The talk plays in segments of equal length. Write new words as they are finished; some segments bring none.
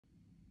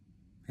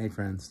Hey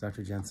friends,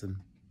 Dr. Jensen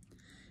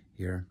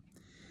here.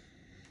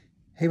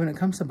 Hey, when it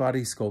comes to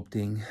body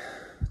sculpting,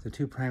 the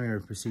two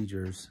primary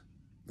procedures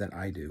that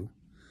I do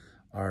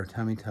are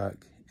tummy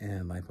tuck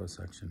and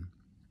liposuction.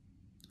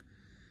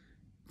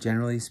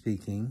 Generally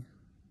speaking,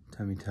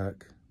 tummy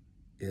tuck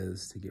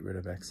is to get rid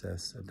of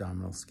excess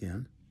abdominal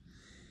skin,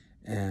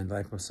 and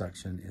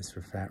liposuction is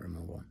for fat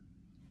removal.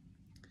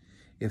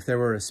 If there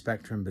were a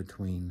spectrum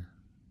between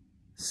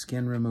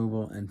skin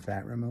removal and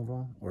fat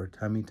removal, or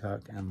tummy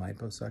tuck and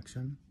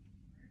liposuction,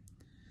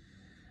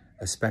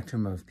 a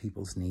spectrum of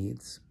people's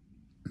needs,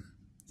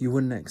 you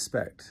wouldn't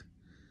expect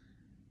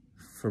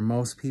for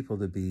most people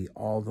to be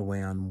all the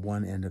way on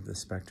one end of the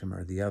spectrum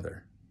or the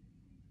other.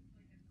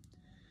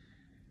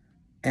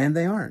 And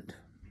they aren't.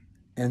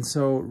 And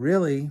so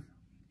really,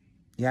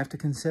 you have to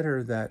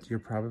consider that you're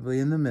probably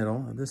in the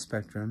middle of the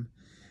spectrum,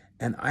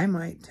 and I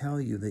might tell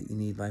you that you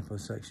need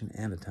liposuction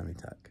and a tummy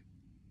tuck,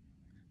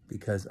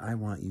 because I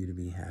want you to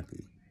be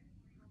happy.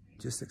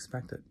 Just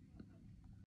expect it.